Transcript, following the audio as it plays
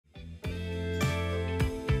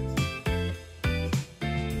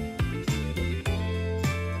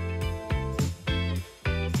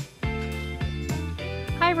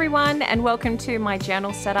everyone, and welcome to my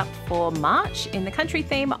journal setup for March in the country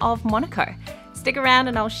theme of Monaco. Stick around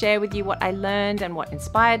and I'll share with you what I learned and what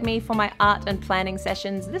inspired me for my art and planning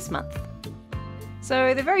sessions this month.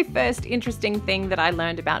 So the very first interesting thing that I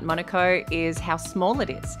learned about Monaco is how small it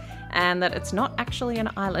is, and that it's not actually an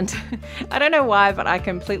island. I don't know why, but I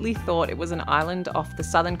completely thought it was an island off the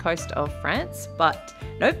southern coast of France, but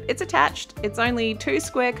nope, it's attached. It's only 2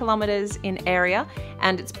 square kilometers in area,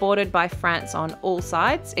 and it's bordered by France on all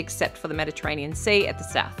sides, except for the Mediterranean Sea at the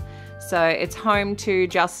south. So it's home to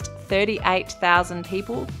just 38,000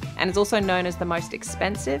 people, and it's also known as the most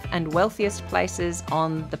expensive and wealthiest places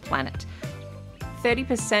on the planet.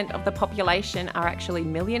 30% of the population are actually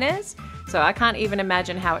millionaires, so I can't even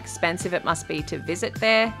imagine how expensive it must be to visit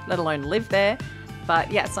there, let alone live there.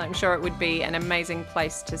 But yes, I'm sure it would be an amazing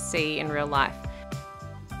place to see in real life.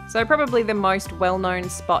 So probably the most well-known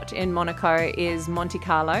spot in Monaco is Monte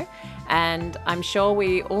Carlo, and I'm sure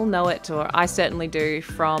we all know it, or I certainly do,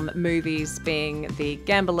 from movies being the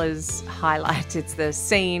gambler's highlight. It's the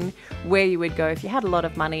scene where you would go if you had a lot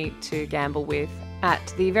of money to gamble with.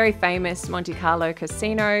 At the very famous Monte Carlo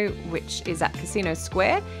Casino, which is at Casino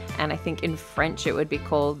Square, and I think in French it would be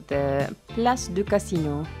called the Place du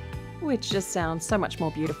Casino, which just sounds so much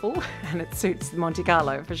more beautiful, and it suits Monte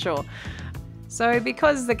Carlo for sure. So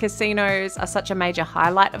because the casinos are such a major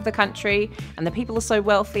highlight of the country and the people are so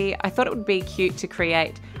wealthy, I thought it would be cute to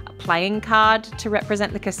create a playing card to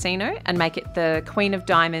represent the casino and make it the Queen of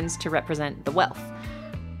Diamonds to represent the wealth.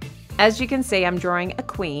 As you can see, I'm drawing a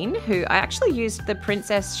queen who I actually used the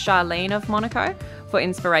Princess Charlene of Monaco for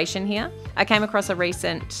inspiration here. I came across a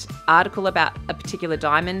recent article about a particular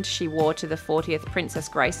diamond she wore to the 40th Princess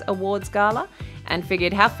Grace Awards Gala and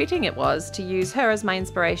figured how fitting it was to use her as my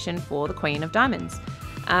inspiration for the Queen of Diamonds.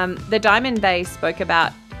 The diamond they spoke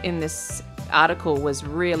about in this article was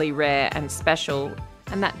really rare and special,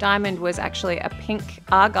 and that diamond was actually a pink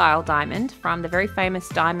Argyle diamond from the very famous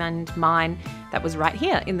diamond mine that was right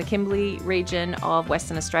here in the Kimberley region of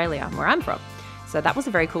Western Australia, where I'm from. So that was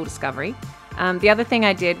a very cool discovery. The other thing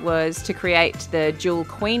I did was to create the jewel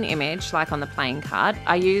queen image, like on the playing card.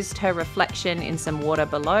 I used her reflection in some water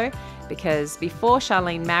below, because before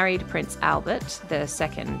Charlene married Prince Albert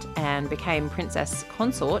II and became princess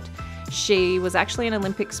consort, she was actually an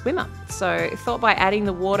Olympic swimmer. So I thought by adding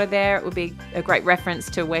the water there, it would be a great reference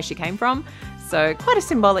to where she came from. So quite a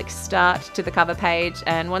symbolic start to the cover page.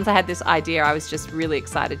 And once I had this idea, I was just really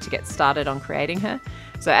excited to get started on creating her.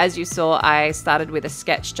 So as you saw, I started with a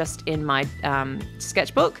sketch just in my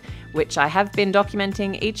sketchbook, which I have been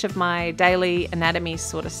documenting each of my daily anatomy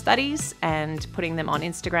sort of studies and putting them on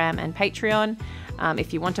Instagram and Patreon.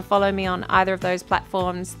 If you want to follow me on either of those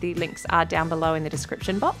platforms, the links are down below in the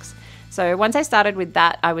description box. So once I started with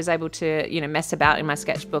that, I was able to, mess about in my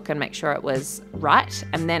sketchbook and make sure it was right.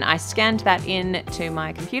 And then I scanned that in to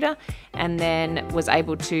my computer and then was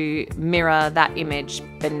able to mirror that image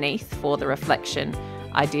beneath for the reflection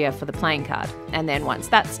idea for the playing card. And then once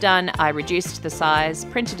that's done, I reduced the size,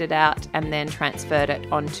 printed it out, and then transferred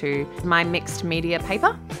it onto my mixed media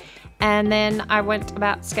paper. And then I went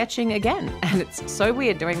about sketching again. And it's so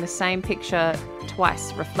weird doing the same picture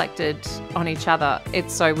twice reflected on each other.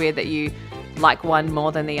 It's so weird that you like one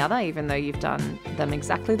more than the other, even though you've done them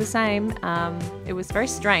exactly the same. It was very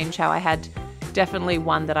strange how I had definitely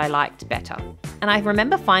one that I liked better. And I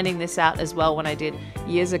remember finding this out as well when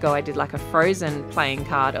years ago, I did like a Frozen playing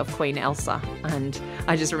card of Queen Elsa. And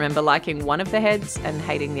I just remember liking one of the heads and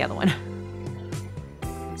hating the other one.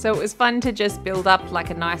 So it was fun to just build up like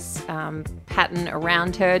a nice pattern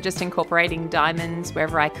around her, just incorporating diamonds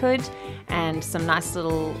wherever I could, and some nice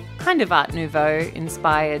little kind of Art Nouveau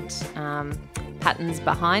inspired patterns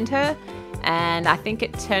behind her. And I think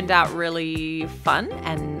it turned out really fun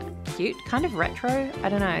and cute, kind of retro. I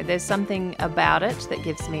don't know, there's something about it that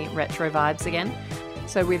gives me retro vibes again.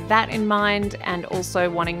 So with that in mind, and also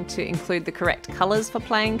wanting to include the correct colours for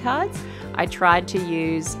playing cards, I tried to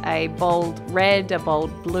use a bold red, a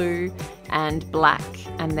bold blue and black,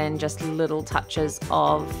 and then just little touches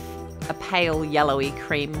of a pale yellowy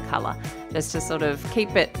cream colour, just to sort of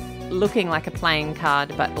keep it looking like a playing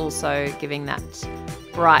card, but also giving that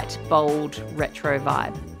bright, bold, retro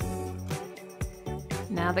vibe.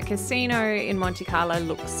 Now the casino in Monte Carlo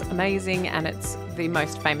looks amazing, and it's the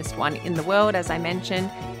most famous one in the world, as I mentioned.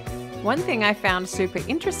 One thing I found super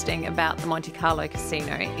interesting about the Monte Carlo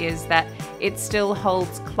casino is that it still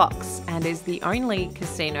holds clocks and is the only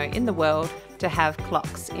casino in the world to have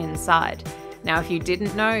clocks inside. Now, if you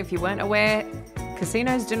didn't know, if you weren't aware,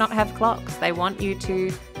 casinos do not have clocks. They want you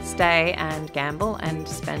to stay and gamble and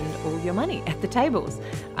spend all your money at the tables.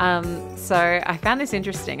 So I found this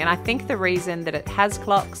interesting, and I think the reason that it has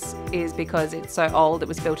clocks is because it's so old. It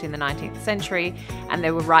was built in the 19th century and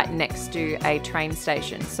they were right next to a train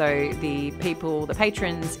station. So the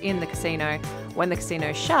patrons in the casino, when the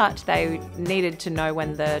casino shut, they needed to know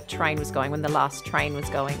when the train was going, when the last train was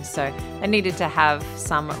going. So they needed to have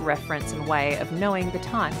some reference and way of knowing the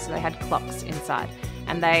time. So they had clocks inside.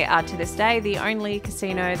 And they are to this day the only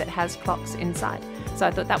casino that has clocks inside. So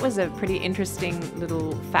I thought that was a pretty interesting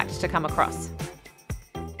little fact to come across.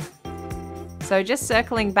 So just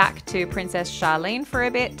circling back to Princess Charlene for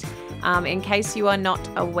a bit, in case you are not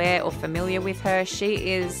aware or familiar with her, she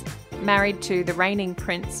is married to the reigning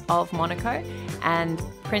Prince of Monaco, and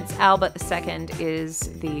Prince Albert II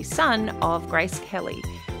is the son of Grace Kelly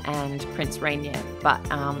and Prince Rainier. But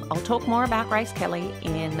I'll talk more about Grace Kelly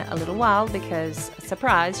in a little while because,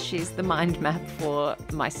 surprise, she's the mind map for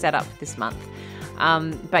my setup this month.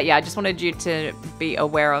 But yeah, I just wanted you to be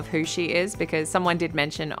aware of who she is because someone did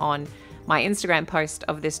mention on my Instagram post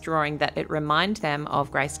of this drawing that it reminded them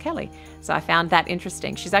of Grace Kelly. So I found that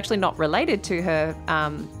interesting. She's actually not related to her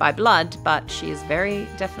by blood, but she is very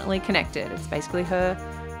definitely connected. It's basically her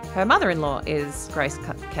mother-in-law is Grace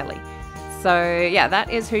Kelly. So yeah, that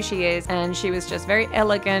is who she is, and she was just very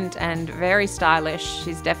elegant and very stylish.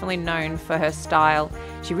 She's definitely known for her style.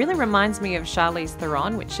 She really reminds me of Charlize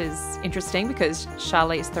Theron, which is interesting because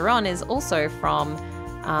Charlize Theron is also from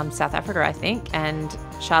South Africa, I think, and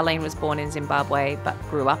Charlene was born in Zimbabwe but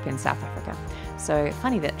grew up in South Africa. So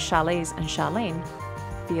funny that Charlize and Charlene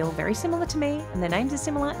feel very similar to me, and their names are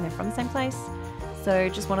similar and they're from the same place. So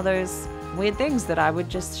just one of those weird things that I would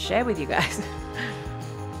just share with you guys.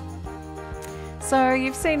 So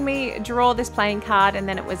you've seen me draw this playing card and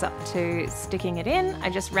then it was up to sticking it in. I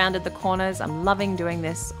just rounded the corners. I'm loving doing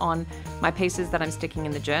this on my pieces that I'm sticking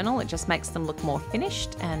in the journal. It just makes them look more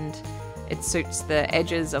finished and it suits the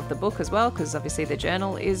edges of the book as well because obviously the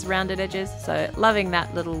journal is rounded edges. So loving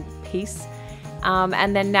that little piece.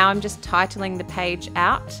 And then now I'm just titling the page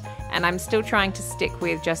out and I'm still trying to stick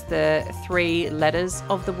with just the 3 letters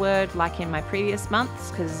of the word like in my previous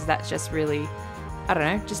months because that's just really, I don't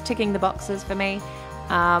know, just ticking the boxes for me.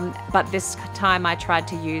 But this time I tried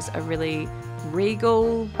to use a really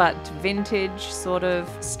regal but vintage sort of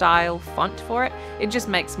style font for it. It just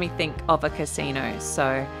makes me think of a casino.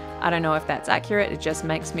 So I don't know if that's accurate. It just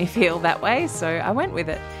makes me feel that way. So I went with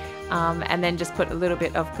it. And then just put a little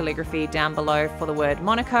bit of calligraphy down below for the word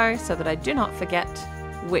Monaco so that I do not forget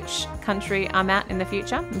which country I'm at in the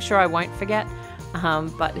future. I'm sure I won't forget,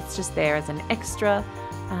 but it's just there as an extra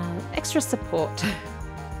support.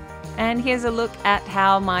 And here's a look at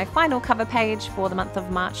how my final cover page for the month of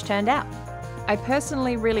March turned out. I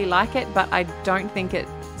personally really like it, but I don't think it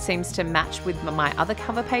seems to match with my other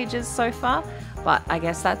cover pages so far, but I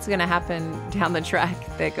guess that's going to happen down the track.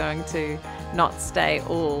 They're going to not stay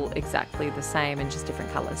all exactly the same and just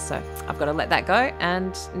different colors. So I've got to let that go,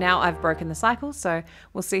 and now I've broken the cycle, so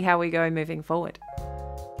we'll see how we go moving forward.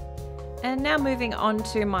 And now moving on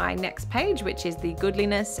to my next page, which is the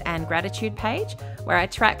Goodliness and Gratitude page, where I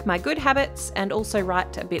track my good habits and also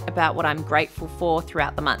write a bit about what I'm grateful for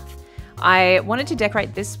throughout the month. I wanted to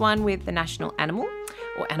decorate this one with the national animal,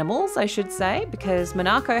 or animals I should say, because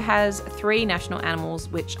Monaco has 3 national animals,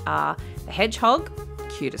 which are the hedgehog,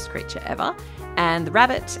 cutest creature ever, and the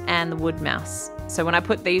rabbit and the wood mouse. So when I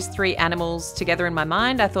put these 3 animals together in my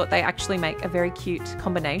mind, I thought they actually make a very cute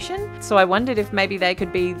combination. So I wondered if maybe they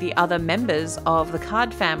could be the other members of the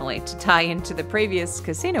card family to tie into the previous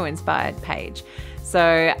casino-inspired page.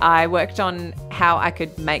 So I worked on how I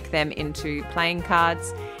could make them into playing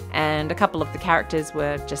cards, and a couple of the characters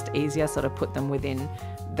were just easier, sort of put them within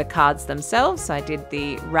the cards themselves. So I did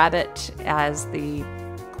the rabbit as the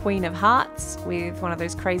Queen of Hearts with one of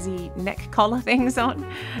those crazy neck collar things on.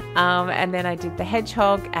 And then I did the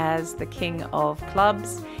hedgehog as the King of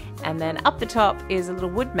Clubs. And then up the top is a little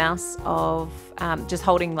wood mouse of just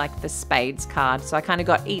holding like the spades card. So I kind of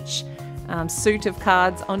got each suit of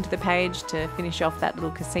cards onto the page to finish off that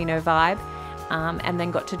little casino vibe. And then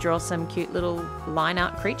got to draw some cute little line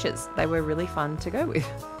art creatures. They were really fun to go with.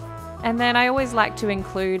 And then I always like to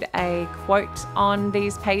include a quote on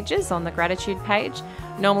these pages, on the gratitude page.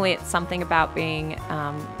 Normally it's something about being,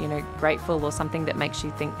 grateful, or something that makes you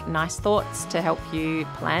think nice thoughts to help you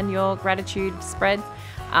plan your gratitude spread.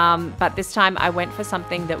 But this time I went for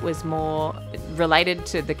something that was more related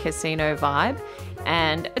to the casino vibe.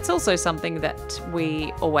 And it's also something that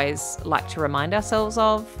we always like to remind ourselves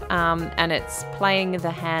of, and it's playing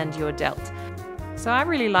the hand you're dealt. So I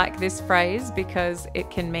really like this phrase because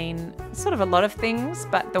it can mean sort of a lot of things,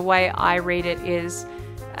 but the way I read it is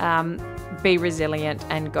be resilient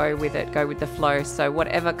and go with it, go with the flow. So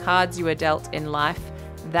whatever cards you were dealt in life,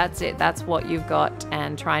 that's it, that's what you've got,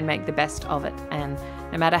 and try and make the best of it. And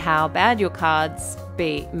no matter how bad your cards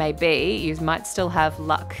may be, you might still have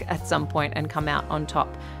luck at some point and come out on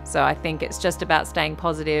top. So I think it's just about staying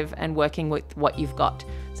positive and working with what you've got.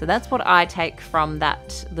 So that's what I take from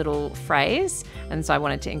that little phrase, and so I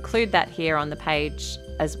wanted to include that here on the page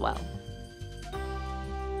as well,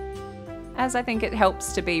 as I think it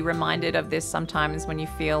helps to be reminded of this sometimes when you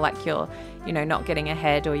feel like you're, not getting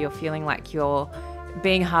ahead, or you're feeling like you're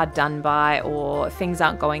being hard done by, or things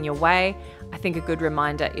aren't going your way. I think a good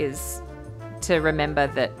reminder is to remember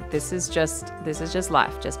that this is just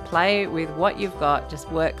life. Just play with what you've got, just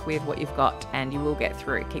work with what you've got, and you will get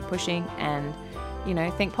through. Keep pushing and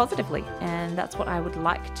think positively. And that's what I would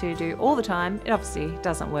like to do all the time. It obviously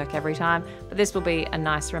doesn't work every time, but this will be a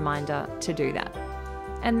nice reminder to do that.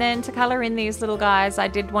 And then to colour in these little guys, I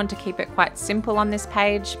did want to keep it quite simple on this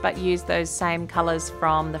page, but use those same colours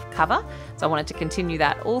from the cover. So I wanted to continue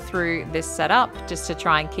that all through this setup, just to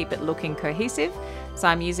try and keep it looking cohesive. So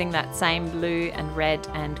I'm using that same blue and red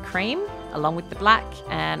and cream along with the black,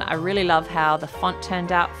 and I really love how the font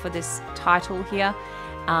turned out for this title here.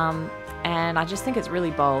 And I just think it's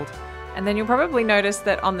really bold. And then you'll probably notice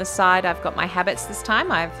that on the side I've got my habits this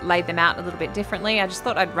time. I've laid them out a little bit differently. I just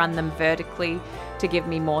thought I'd run them vertically to give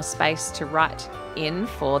me more space to write in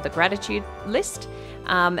for the gratitude list.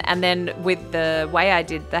 And then with the way I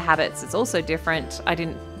did the habits, it's also different. I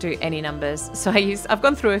didn't do any numbers. So I've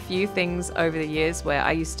gone through a few things over the years where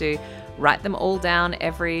I used to write them all down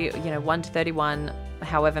every, 1 to 31,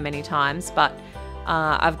 however many times, but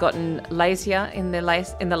I've gotten lazier in the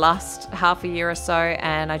last half a year or so,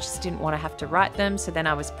 and I just didn't want to have to write them. So then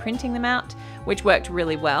I was printing them out, which worked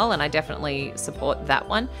really well, and I definitely support that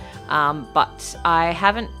one. But I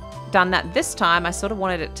haven't done that this time. I sort of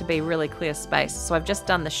wanted it to be really clear space. So I've just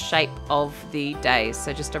done the shape of the days.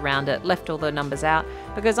 So just around it, left all the numbers out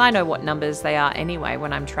because I know what numbers they are anyway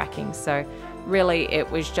when I'm tracking. So really it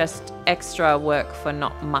was just extra work for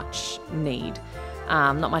not much need.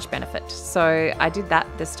 Not much benefit. So I did that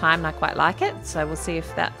this time and I quite like it. So we'll see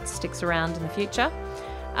if that sticks around in the future.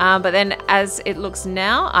 But then as it looks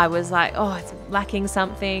now, I was like, oh, it's lacking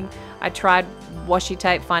something. I tried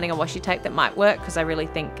finding a washi tape that might work because I really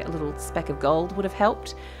think a little speck of gold would have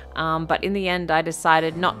helped. But in the end, I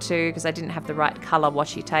decided not to because I didn't have the right color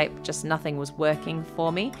washi tape. Just nothing was working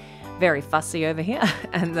for me. Very fussy over here.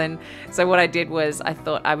 And then, so what I did was I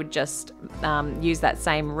thought I would just use that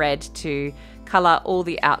same red to color all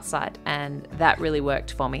the outside, and that really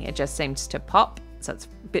worked for me. It just seems to pop. So it's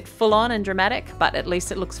a bit full on and dramatic, but at least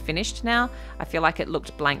it looks finished now. I feel like it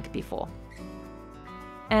looked blank before.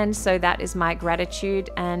 And so that is my gratitude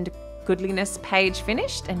and goodliness page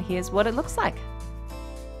finished, and here's what it looks like.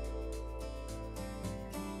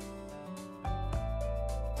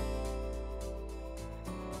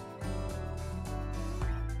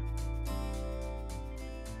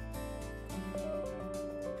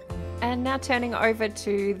 And now turning over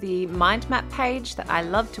to the mind map page that I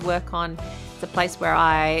love to work on. It's a place where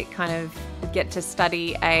I kind of get to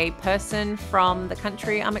study a person from the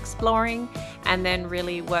country I'm exploring and then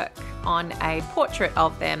really work on a portrait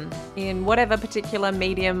of them in whatever particular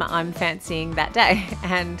medium I'm fancying that day.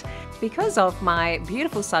 And because of my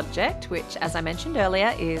beautiful subject, which as I mentioned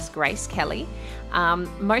earlier is Grace Kelly,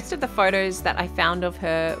 most of the photos that I found of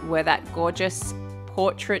her were that gorgeous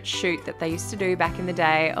portrait shoot that they used to do back in the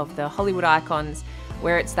day of the Hollywood icons,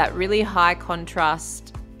 where it's that really high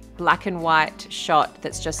contrast black and white shot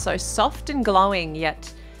that's just so soft and glowing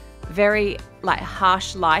yet very like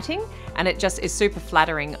harsh lighting, and it just is super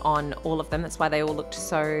flattering on all of them. That's why they all looked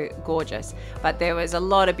so gorgeous. But there was a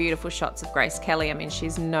lot of beautiful shots of Grace Kelly. I mean,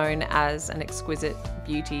 she's known as an exquisite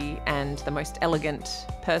beauty and the most elegant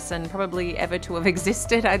person probably ever to have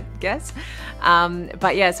existed, I guess.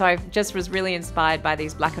 But yeah, so I just was really inspired by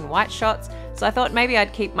these black and white shots. So I thought maybe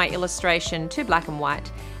I'd keep my illustration to black and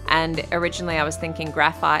white. And originally I was thinking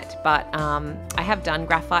graphite, but I have done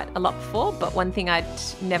graphite a lot before, but one thing I'd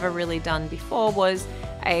never really done before was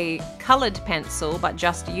a colored pencil, but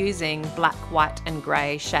just using black, white and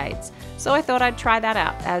gray shades. So I thought I'd try that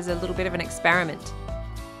out as a little bit of an experiment.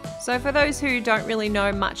 So for those who don't really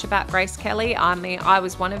know much about Grace Kelly, I mean, I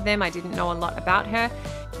was one of them. I didn't know a lot about her.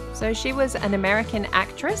 So she was an American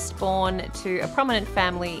actress born to a prominent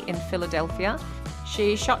family in Philadelphia.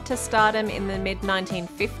 She shot to stardom in the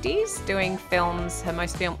mid-1950s, doing films, her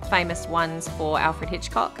most famous ones for Alfred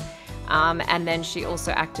Hitchcock. And then she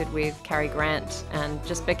also acted with Cary Grant and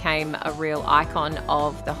just became a real icon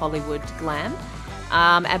of the Hollywood glam.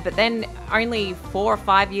 But then only 4 or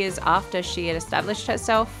 5 years after she had established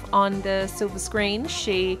herself on the silver screen,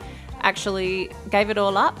 she actually gave it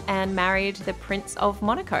all up and married the Prince of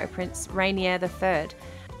Monaco, Prince Rainier III.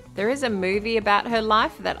 There is a movie about her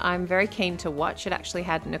life that I'm very keen to watch. It actually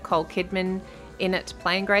had Nicole Kidman in it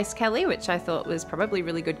playing Grace Kelly, which I thought was probably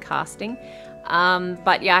really good casting.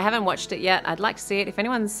 But yeah, I haven't watched it yet. I'd like to see it. If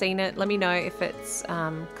anyone's seen it, let me know if it's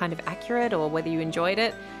kind of accurate or whether you enjoyed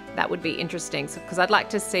it. That would be interesting, because I'd like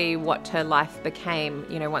to see what her life became,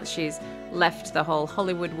 you know, once she's left the whole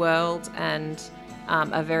Hollywood world and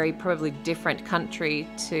a very probably different country,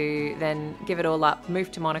 to then give it all up,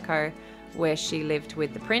 move to Monaco, where she lived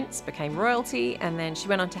with the prince, became royalty, and then she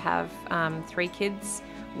went on to have 3 kids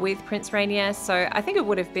with Prince Rainier. So I think it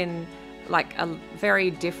would have been like a very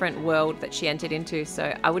different world that she entered into.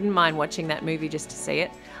 So I wouldn't mind watching that movie just to see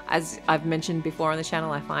it. As I've mentioned before on the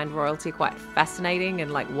channel, I find royalty quite fascinating,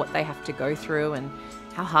 and like what they have to go through and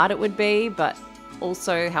how hard it would be, but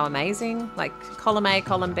also how amazing. Like column A,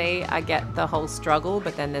 column B, I get the whole struggle,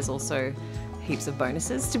 but then there's also heaps of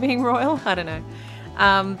bonuses to being royal. I don't know.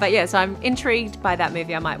 But yeah, so I'm intrigued by that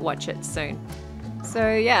movie. I might watch it soon.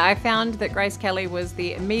 So yeah, I found that Grace Kelly was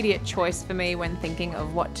the immediate choice for me when thinking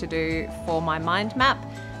of what to do for my mind map.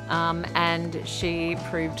 And she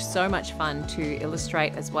proved so much fun to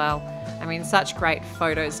illustrate as well. I mean, such great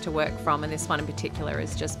photos to work from, and this one in particular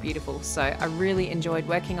is just beautiful. So I really enjoyed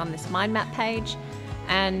working on this mind map page.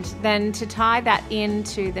 And then to tie that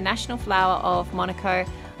into the national flower of Monaco,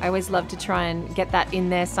 I always love to try and get that in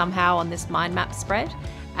there somehow on this mind map spread.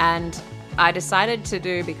 And I decided to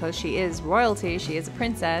do, because she is royalty, she is a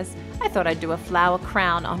princess, I thought I'd do a flower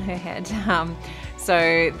crown on her head.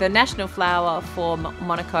 So the national flower for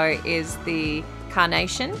Monaco is the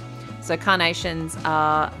carnation. So carnations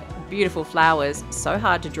are beautiful flowers, so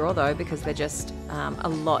hard to draw though, because they're just a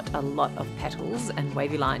lot of petals and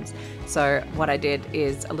wavy lines. So what I did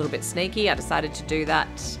is a little bit sneaky. I decided to do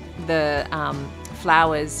that, the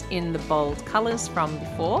flowers in the bold colors from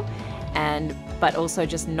before, but also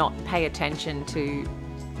just not pay attention to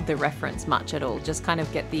the reference much at all. Just kind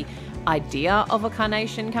of get the idea of a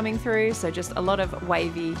carnation coming through. So just a lot of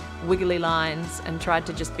wavy, wiggly lines, and tried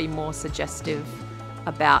to just be more suggestive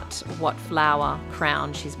about what flower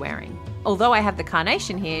crown she's wearing. Although I have the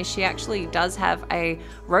carnation here, she actually does have a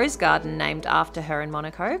rose garden named after her in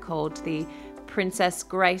Monaco called the Princess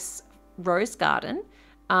Grace Rose Garden.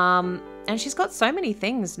 And she's got so many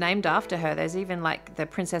things named after her. There's even like the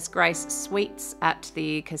Princess Grace Suites at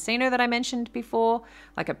the casino that I mentioned before,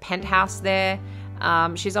 like a penthouse there.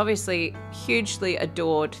 She's obviously hugely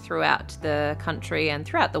adored throughout the country and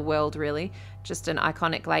throughout the world, really. Just an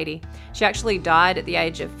iconic lady. She actually died at the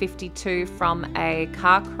age of 52 from a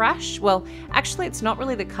car crash. Well, actually, it's not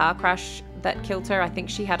really the car crash that killed her. I think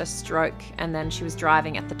she had a stroke, and then she was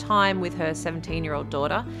driving at the time with her 17-year-old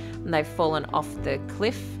daughter, and they've fallen off the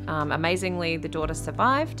cliff. Amazingly, the daughter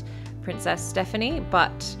survived, Princess Stephanie,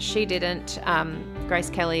 but she didn't.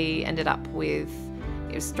 Grace Kelly ended up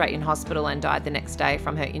straight in hospital and died the next day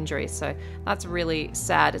from her injuries. So that's really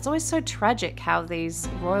sad. It's always so tragic how these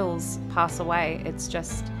royals pass away. It's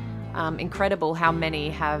just incredible how many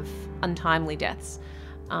have untimely deaths.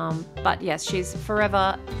 But yes, she's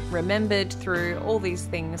forever remembered through all these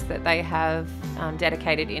things that they have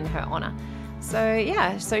dedicated in her honor. So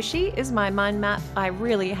yeah, so she is my mind map. I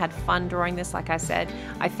really had fun drawing this, like I said.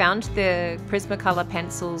 I found the Prismacolor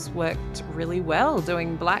pencils worked really well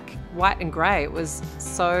doing black, white and grey. It was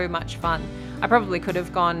so much fun. I probably could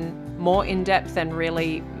have gone more in depth and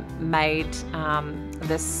really made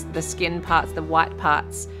the skin parts, the white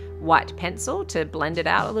parts, white pencil to blend it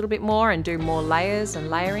out a little bit more and do more layers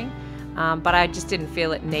and layering. But I just didn't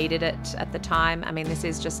feel it needed it at the time. I mean, this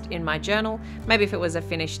is just in my journal. Maybe if it was a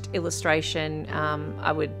finished illustration,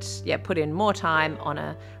 I would put in more time on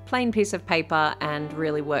a plain piece of paper and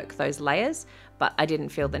really work those layers, but I didn't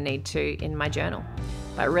feel the need to in my journal.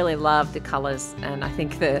 But I really love the colors, and I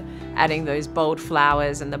think adding those bold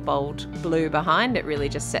flowers and the bold blue behind it really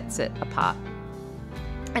just sets it apart.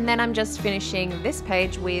 And then I'm just finishing this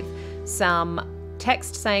page with some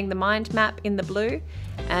text saying the mind map in the blue,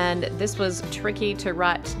 and this was tricky to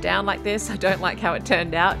write down like this. I don't like how it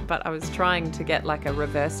turned out, but I was trying to get like a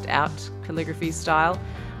reversed out calligraphy style.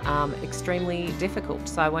 Extremely difficult,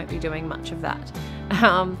 so I won't be doing much of that.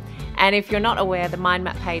 And if you're not aware, the mind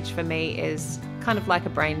map page for me is kind of like a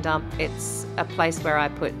brain dump. It's a place where I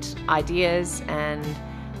put ideas and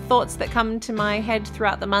thoughts that come to my head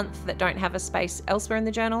throughout the month that don't have a space elsewhere in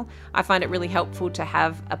the journal. I find it really helpful to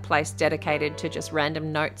have a place dedicated to just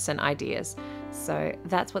random notes and ideas. So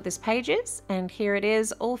that's what this page is, and here it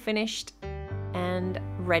is all finished and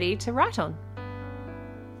ready to write on.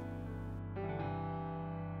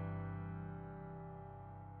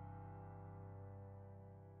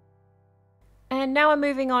 And now I'm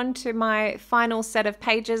moving on to my final set of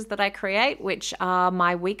pages that I create, which are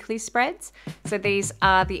my weekly spreads. So these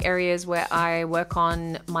are the areas where I work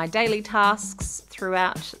on my daily tasks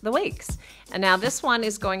throughout the weeks. And now this one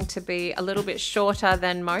is going to be a little bit shorter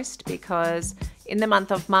than most because in the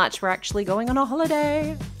month of March, we're actually going on a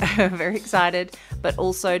holiday. Very excited, but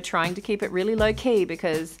also trying to keep it really low key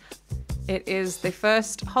because it is the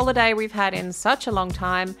first holiday we've had in such a long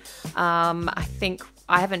time. I think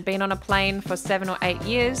I haven't been on a plane for 7 or 8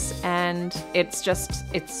 years, and it's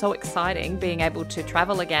so exciting being able to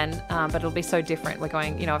travel again, but it'll be so different. We're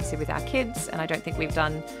going, obviously with our kids, and I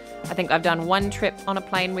think I've done one trip on a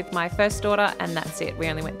plane with my first daughter, and that's it. We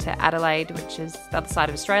only went to Adelaide, which is the other side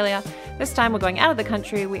of Australia. This time we're going out of the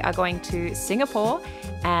country. We are going to Singapore,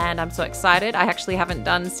 and I'm so excited. I actually haven't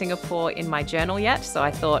done Singapore in my journal yet, so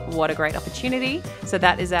I thought, what a great opportunity. So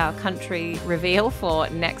that is our country reveal for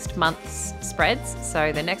next month's spreads.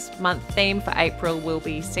 So the next month theme for April will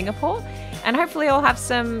be Singapore. And hopefully I'll have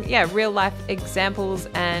some, real life examples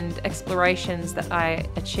and explorations that I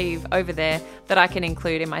achieve over there that I can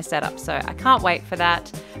include in my setup. So I can't wait for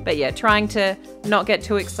that. But trying to not get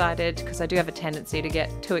too excited because I do have a tendency to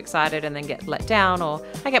get too excited and then get let down, or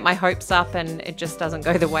I get my hopes up and it just doesn't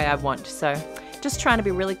go the way I want. So just trying to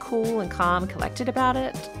be really cool and calm, collected about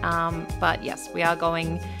it. But yes, we are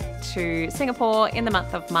going to Singapore in the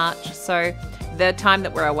month of March. So the time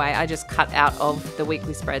that we're away, I just cut out of the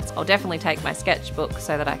weekly spreads. I'll definitely take my sketchbook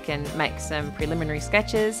so that I can make some preliminary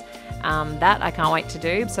sketches. That I can't wait to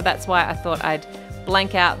do. So that's why I thought I'd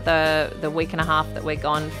blank out the week and a half that we're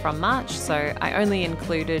gone from March. So I only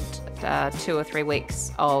included 2 or 3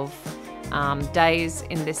 weeks of days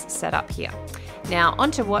in this setup here. Now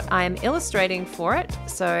onto what I am illustrating for it.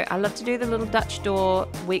 So I love to do the little Dutch door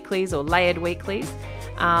weeklies or layered weeklies.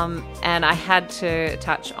 And I had to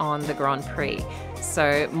touch on the Grand Prix.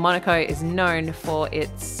 So Monaco is known for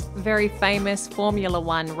its very famous Formula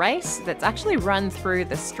One race that's actually run through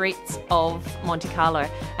the streets of Monte Carlo.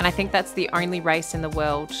 And I think that's the only race in the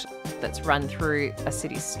world that's run through a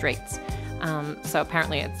city's streets. So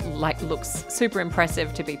apparently it's looks super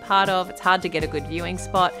impressive to be part of. It's hard to get a good viewing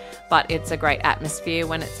spot, but it's a great atmosphere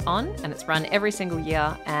when it's on, and it's run every single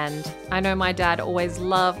year. And I know my dad always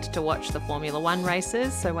loved to watch the Formula One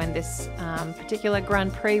races. So when this particular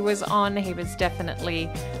Grand Prix was on, he was definitely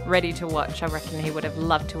ready to watch. I reckon he would have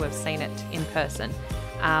loved to have seen it in person.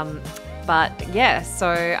 So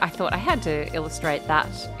I thought I had to illustrate that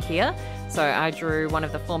here. So I drew one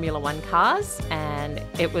of the Formula One cars, and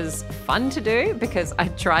it was fun to do because I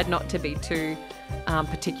tried not to be too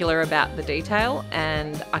particular about the detail,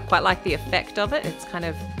 and I quite like the effect of it. It's kind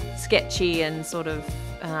of sketchy and sort of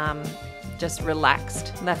just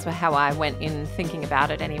relaxed. That's how I went in thinking about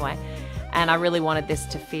it anyway. And I really wanted this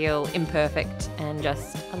to feel imperfect and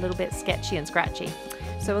just a little bit sketchy and scratchy.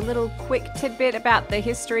 So a little quick tidbit about the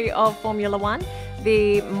history of Formula One.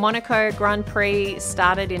 The Monaco Grand Prix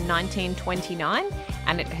started in 1929,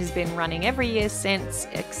 and it has been running every year since,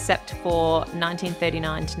 except for 1939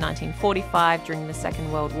 to 1945 during the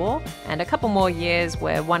Second World War, and a couple more years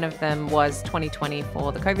where one of them was 2020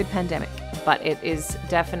 for the COVID pandemic. But it is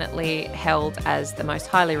definitely held as the most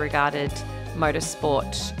highly regarded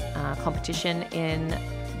motorsport competition in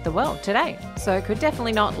the world today. So I could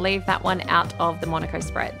definitely not leave that one out of the Monaco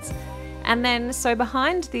spreads. And then, so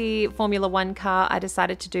behind the Formula One car, I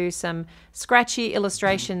decided to do some scratchy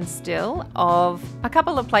illustrations still of a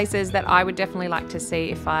couple of places that I would definitely like to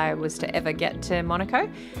see if I was to ever get to Monaco.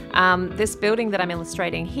 This building that I'm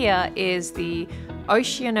illustrating here is the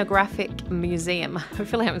Oceanographic Museum.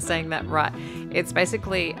 Hopefully I'm saying that right. It's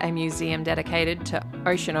basically a museum dedicated to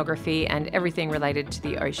oceanography and everything related to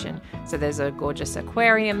the ocean. So there's a gorgeous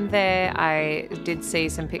aquarium there. I did see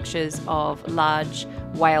some pictures of large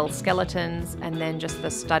whale skeletons, and then just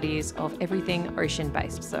the studies of everything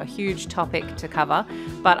ocean-based. So a huge topic to cover,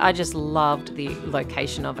 but I just loved the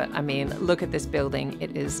location of it. I mean, look at this building.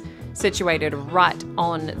 It is situated right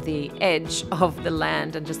on the edge of the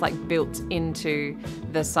land and just like built into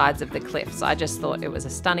the sides of the cliff. So I just thought it was a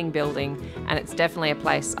stunning building, and it's definitely a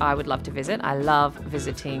place I would love to visit. I love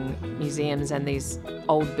visiting museums and these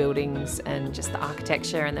old buildings and just the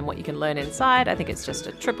architecture and then what you can learn inside. I think it's just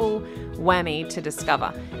a triple whammy to discover.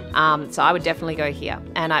 So I would definitely go here.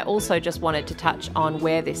 And I also just wanted to touch on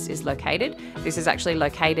where this is located. This is actually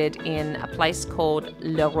located in a place called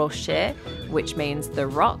Le Rocher, which means the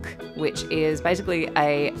rock, which is basically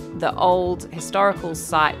the old historical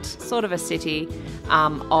site, sort of a city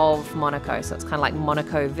of Monaco. So it's kind of like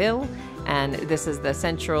Monacoville. And this is the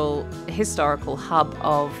central historical hub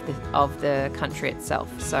of the country itself.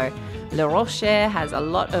 So Le Rocher has a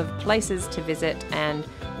lot of places to visit, and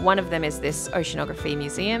One of them is this oceanography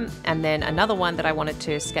museum, and then another one that I wanted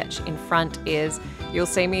to sketch in front is, you'll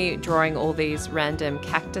see me drawing all these random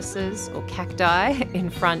cactuses or cacti in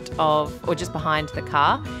front of, or just behind the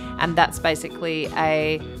car, and that's basically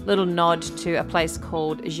a little nod to a place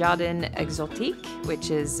called Jardin Exotique, which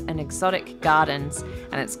is an exotic gardens,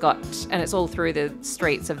 and it's all through the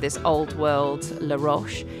streets of this old world La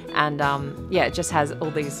Roche, and yeah, it just has all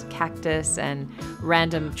these cactus and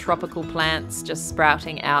random tropical plants just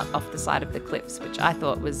sprouting out off the side of the cliffs, which I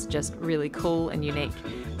thought was just really cool and unique.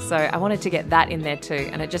 So I wanted to get that in there too,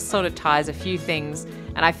 and it just sort of ties a few things,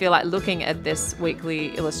 and I feel like looking at this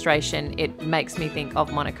weekly illustration, it makes me think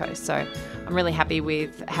of Monaco. So I'm really happy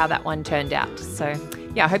with how that one turned out. So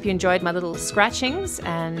yeah, I hope you enjoyed my little scratchings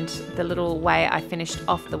and the little way I finished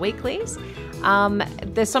off the weeklies.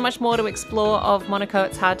 There's so much more to explore of Monaco.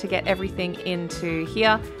 It's hard to get everything into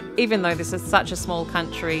here. Even though this is such a small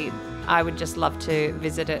country, I would just love to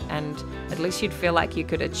visit it, and at least you'd feel like you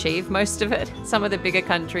could achieve most of it. Some of the bigger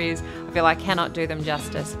countries, I feel like I cannot do them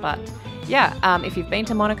justice. But yeah, if you've been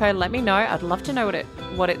to Monaco, let me know. I'd love to know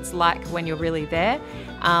what it's like when you're really there.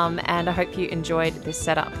 And I hope you enjoyed this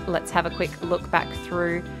setup. Let's have a quick look back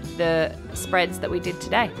through the spreads that we did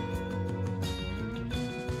today.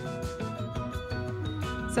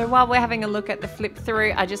 So while we're having a look at the flip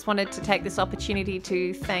through, I just wanted to take this opportunity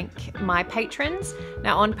to thank my patrons.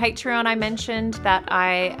 Now on Patreon, I mentioned that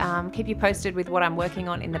I keep you posted with what I'm working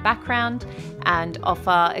on in the background and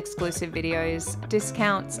offer exclusive videos,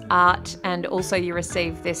 discounts, art, and also you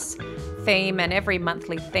receive this theme, and every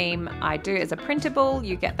monthly theme I do as a printable,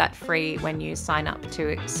 you get that free when you sign up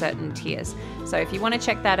to certain tiers. So if you want to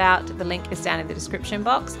check that out, the link is down in the description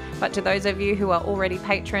box. But to those of you who are already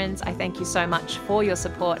patrons, I thank you so much for your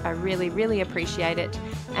support. I really, really appreciate it,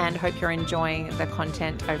 and hope you're enjoying the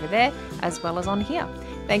content over there as well as on here.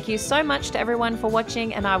 Thank you so much to everyone for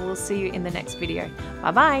watching, and I will see you in the next video.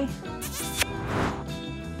 Bye bye.